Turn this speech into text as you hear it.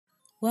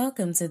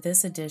Welcome to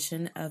this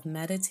edition of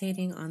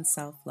Meditating on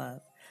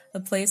Self-Love, a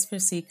place for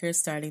seekers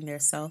starting their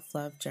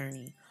self-love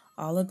journey,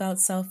 all about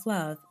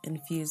self-love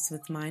infused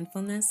with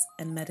mindfulness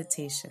and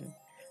meditation.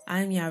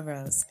 I'm Ya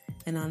Rose,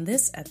 and on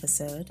this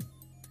episode,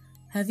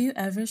 have you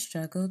ever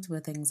struggled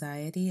with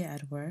anxiety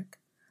at work?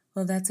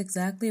 Well, that's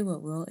exactly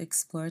what we'll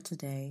explore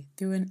today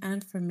through an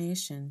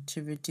affirmation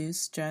to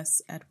reduce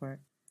stress at work.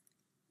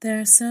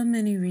 There are so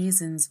many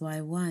reasons why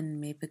one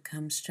may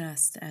become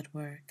stressed at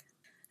work.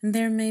 And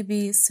there may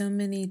be so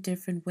many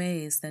different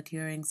ways that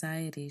your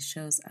anxiety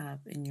shows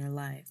up in your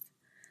life.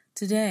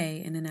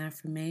 Today, in an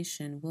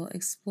affirmation, we'll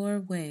explore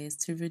ways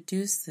to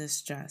reduce this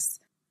stress,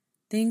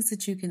 things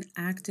that you can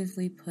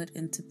actively put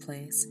into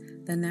place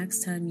the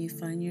next time you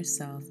find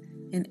yourself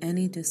in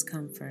any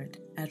discomfort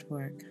at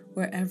work,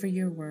 wherever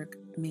your work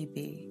may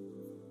be.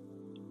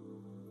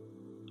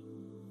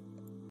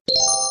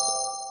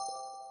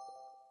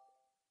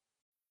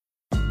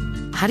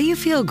 How do you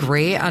feel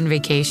great on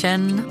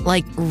vacation?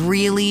 Like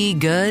really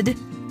good?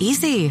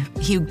 Easy.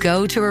 You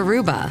go to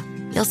Aruba.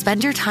 You'll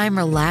spend your time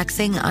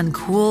relaxing on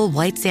cool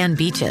white sand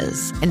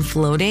beaches and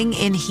floating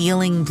in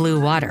healing blue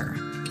water.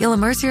 You'll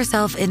immerse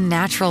yourself in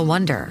natural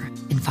wonder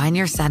and find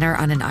your center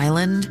on an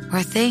island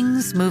where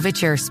things move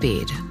at your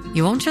speed.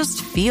 You won't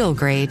just feel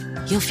great,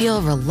 you'll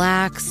feel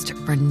relaxed,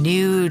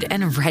 renewed,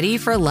 and ready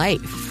for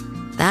life.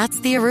 That's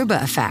the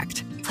Aruba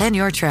effect. Plan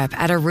your trip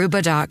at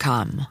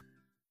Aruba.com.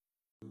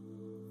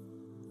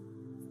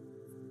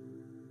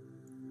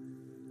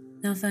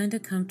 Now find a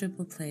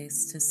comfortable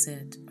place to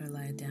sit or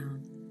lie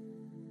down.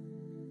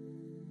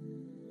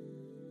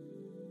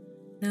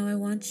 Now I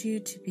want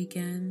you to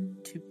begin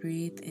to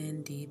breathe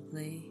in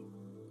deeply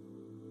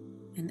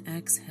and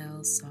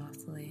exhale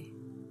softly,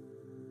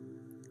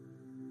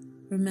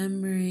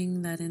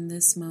 remembering that in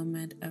this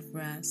moment of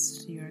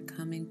rest, you are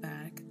coming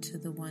back to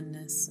the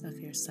oneness of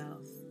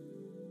yourself.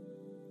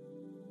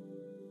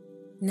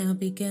 Now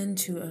begin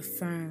to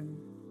affirm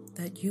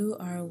that you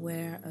are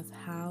aware of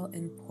how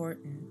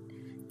important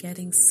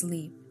getting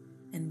sleep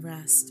and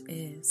rest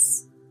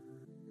is.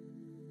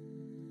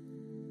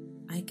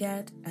 I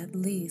get at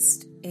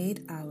least 8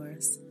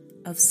 hours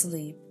of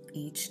sleep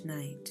each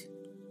night.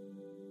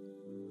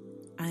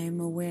 I am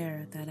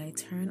aware that I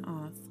turn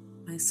off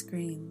my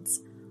screens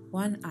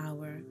 1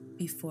 hour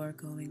before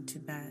going to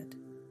bed.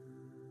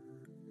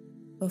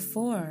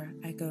 Before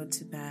I go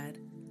to bed,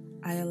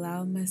 I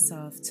allow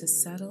myself to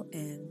settle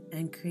in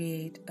and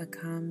create a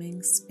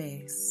calming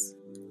space.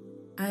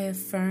 I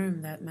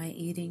affirm that my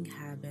eating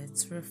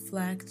habits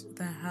reflect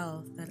the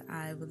health that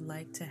I would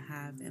like to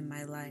have in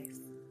my life.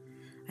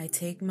 I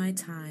take my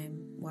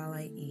time while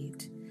I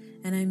eat,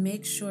 and I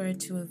make sure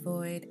to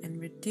avoid and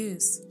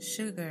reduce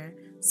sugar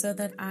so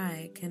that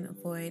I can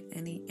avoid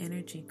any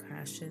energy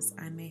crashes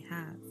I may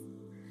have.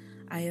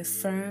 I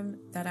affirm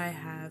that I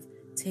have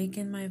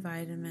taken my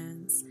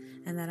vitamins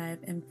and that I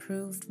have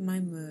improved my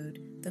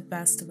mood the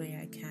best way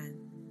I can.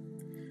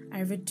 I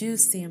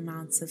reduce the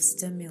amounts of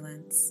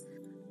stimulants.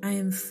 I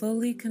am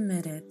fully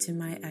committed to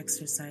my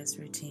exercise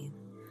routine.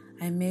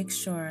 I make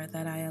sure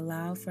that I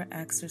allow for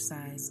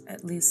exercise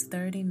at least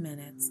 30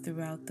 minutes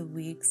throughout the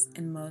weeks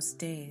and most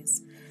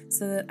days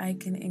so that I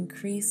can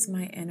increase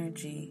my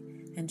energy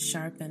and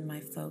sharpen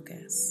my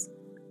focus.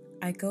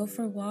 I go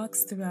for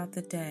walks throughout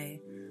the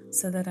day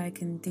so that I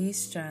can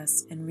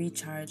de-stress and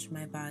recharge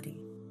my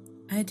body.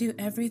 I do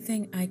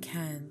everything I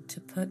can to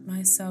put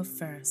myself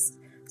first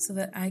so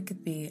that I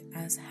could be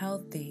as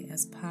healthy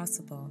as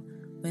possible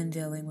when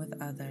dealing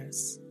with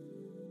others.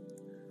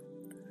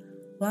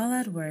 While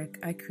at work,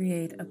 I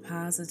create a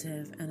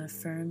positive and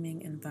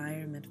affirming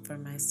environment for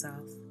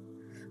myself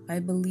by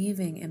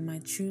believing in my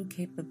true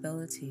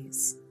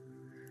capabilities.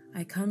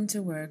 I come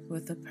to work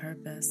with a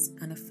purpose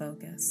and a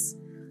focus.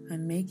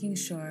 I'm making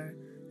sure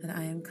that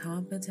I am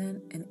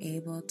competent and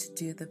able to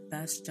do the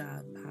best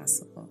job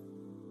possible.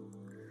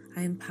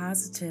 I am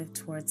positive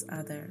towards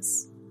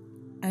others.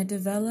 I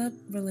develop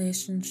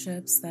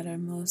relationships that are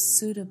most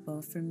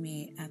suitable for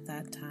me at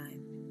that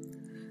time.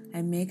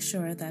 I make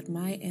sure that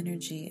my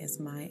energy is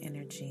my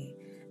energy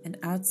and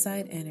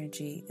outside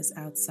energy is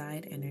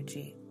outside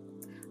energy.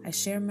 I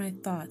share my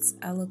thoughts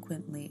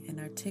eloquently and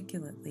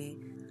articulately.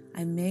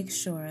 I make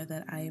sure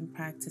that I am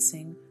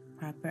practicing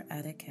proper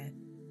etiquette.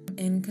 I'm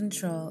in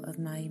control of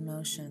my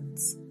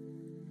emotions.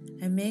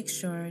 I make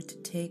sure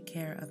to take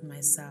care of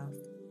myself.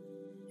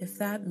 If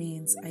that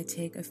means I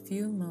take a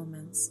few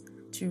moments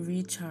to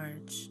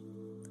recharge,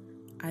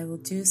 I will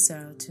do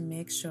so to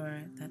make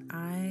sure that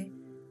I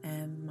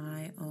am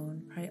my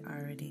own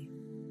priority.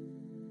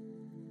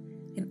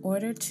 In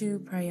order to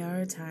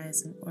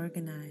prioritize and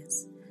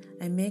organize,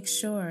 I make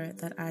sure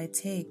that I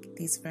take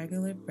these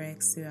regular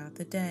breaks throughout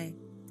the day.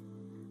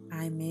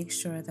 I make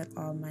sure that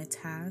all my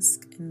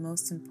tasks and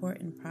most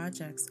important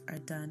projects are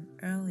done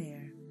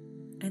earlier.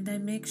 And I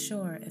make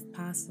sure, if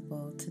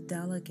possible, to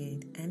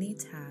delegate any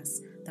tasks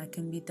that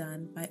can be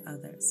done by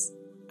others.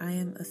 I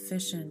am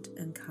efficient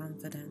and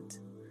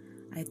confident.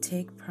 I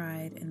take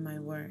pride in my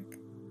work.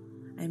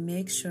 I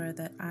make sure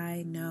that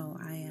I know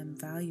I am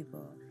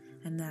valuable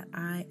and that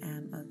I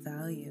am of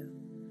value.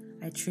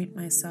 I treat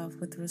myself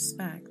with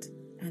respect,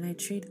 and I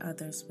treat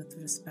others with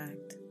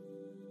respect.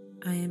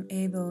 I am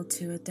able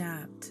to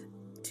adapt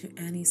to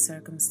any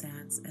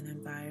circumstance and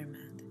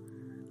environment.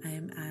 I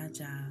am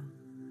agile.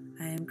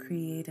 I am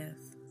creative.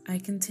 I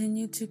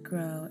continue to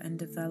grow and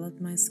develop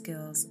my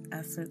skills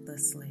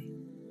effortlessly.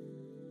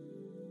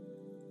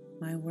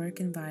 My work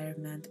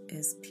environment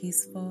is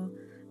peaceful,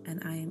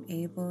 and I am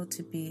able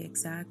to be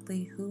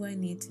exactly who I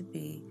need to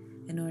be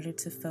in order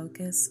to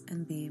focus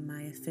and be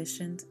my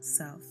efficient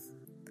self.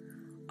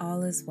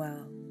 All is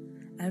well.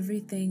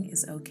 Everything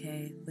is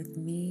okay with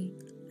me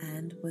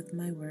and with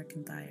my work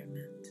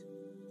environment.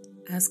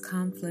 As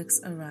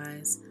conflicts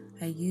arise,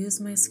 I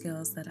use my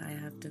skills that I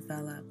have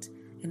developed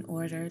in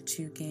order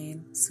to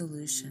gain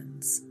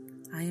solutions.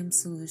 I am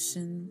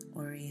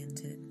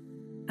solution-oriented.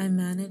 I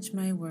manage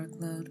my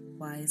workload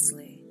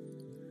wisely.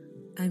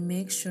 I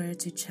make sure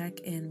to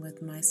check in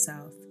with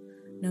myself,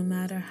 no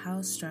matter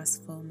how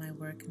stressful my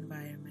work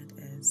environment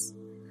is.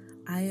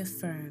 I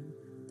affirm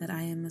that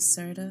I am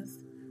assertive,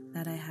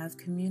 that I have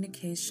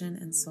communication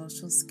and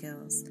social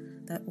skills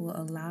that will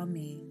allow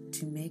me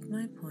to make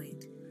my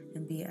point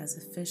and be as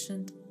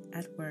efficient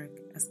at work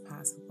as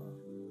possible.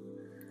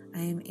 I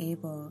am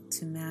able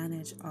to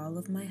manage all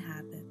of my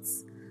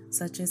habits,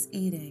 such as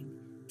eating,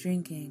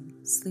 drinking,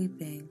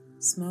 sleeping,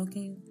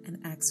 smoking, and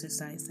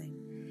exercising,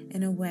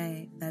 in a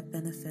way that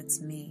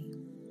benefits me.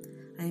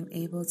 I am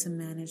able to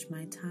manage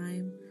my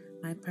time,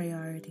 my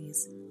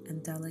priorities,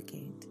 and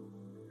delegate.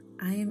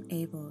 I am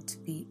able to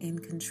be in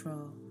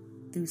control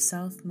through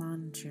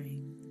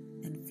self-monitoring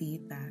and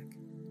feedback.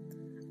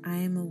 I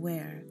am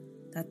aware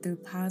that through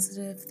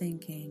positive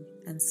thinking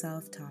and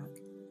self-talk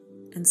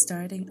and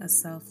starting a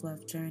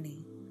self-love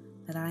journey,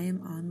 that I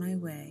am on my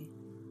way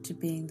to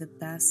being the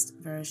best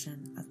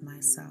version of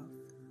myself.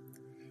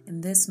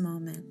 In this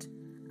moment,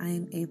 I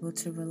am able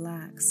to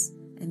relax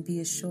and be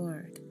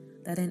assured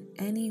that in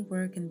any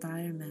work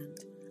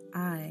environment,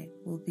 I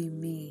will be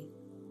me,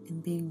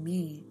 and being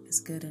me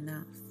is good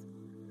enough.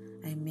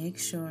 I make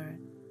sure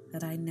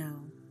that I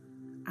know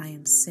I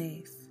am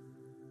safe.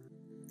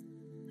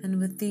 And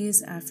with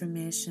these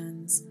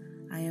affirmations,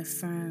 I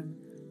affirm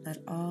that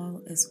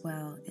all is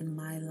well in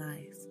my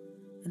life,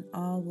 and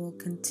all will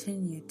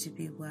continue to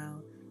be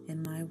well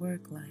in my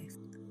work life.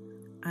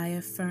 I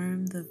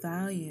affirm the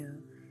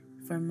value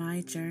for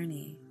my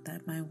journey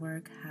that my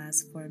work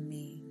has for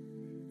me,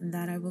 and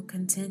that I will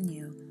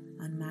continue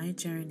on my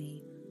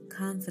journey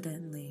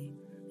confidently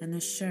and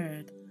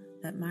assured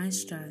that my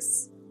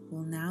stress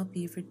will now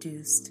be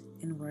reduced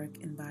in work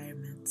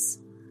environments.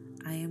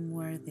 I am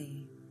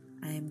worthy.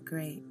 I am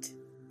great.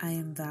 I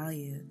am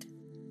valued.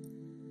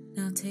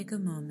 Now take a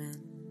moment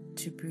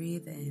to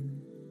breathe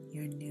in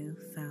your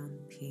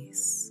newfound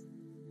peace.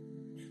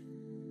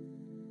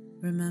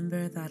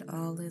 Remember that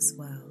all is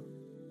well.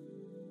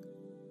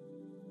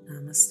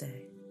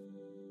 Namaste.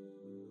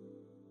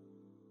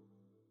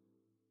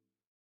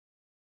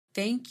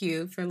 Thank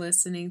you for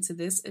listening to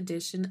this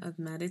edition of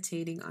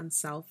Meditating on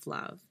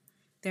Self-Love.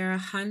 There are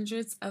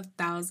hundreds of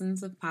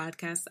thousands of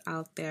podcasts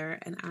out there,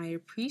 and I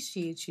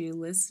appreciate you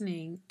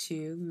listening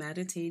to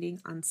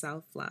Meditating on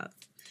Self-Love.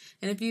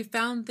 And if you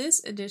found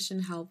this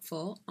edition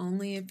helpful,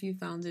 only if you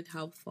found it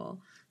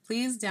helpful,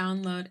 please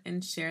download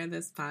and share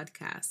this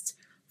podcast.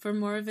 For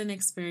more of an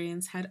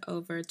experience, head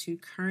over to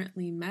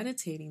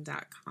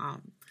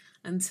currentlymeditating.com.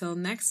 Until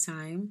next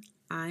time,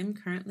 I'm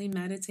currently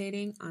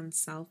meditating on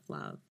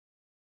self-love.